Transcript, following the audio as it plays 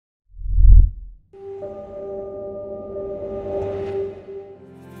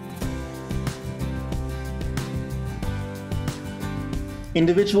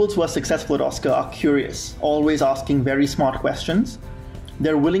Individuals who are successful at Oscar are curious, always asking very smart questions.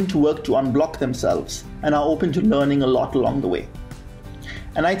 They're willing to work to unblock themselves and are open to learning a lot along the way.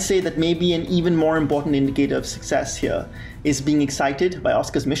 And I'd say that maybe an even more important indicator of success here is being excited by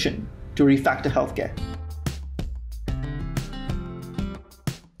Oscar's mission to refactor healthcare.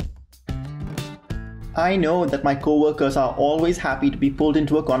 I know that my coworkers are always happy to be pulled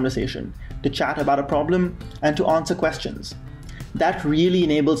into a conversation, to chat about a problem, and to answer questions. That really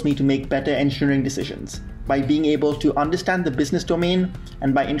enables me to make better engineering decisions by being able to understand the business domain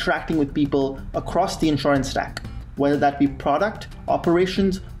and by interacting with people across the insurance stack, whether that be product,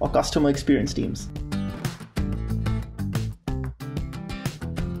 operations, or customer experience teams.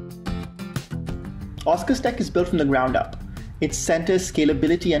 Oscar's tech is built from the ground up. It centers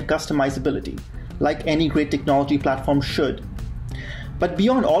scalability and customizability, like any great technology platform should. But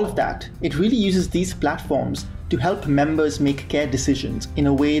beyond all of that, it really uses these platforms to help members make care decisions in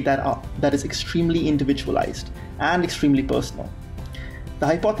a way that is extremely individualized and extremely personal. The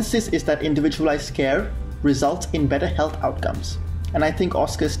hypothesis is that individualized care results in better health outcomes, and I think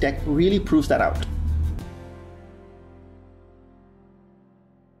Oscar's tech really proves that out.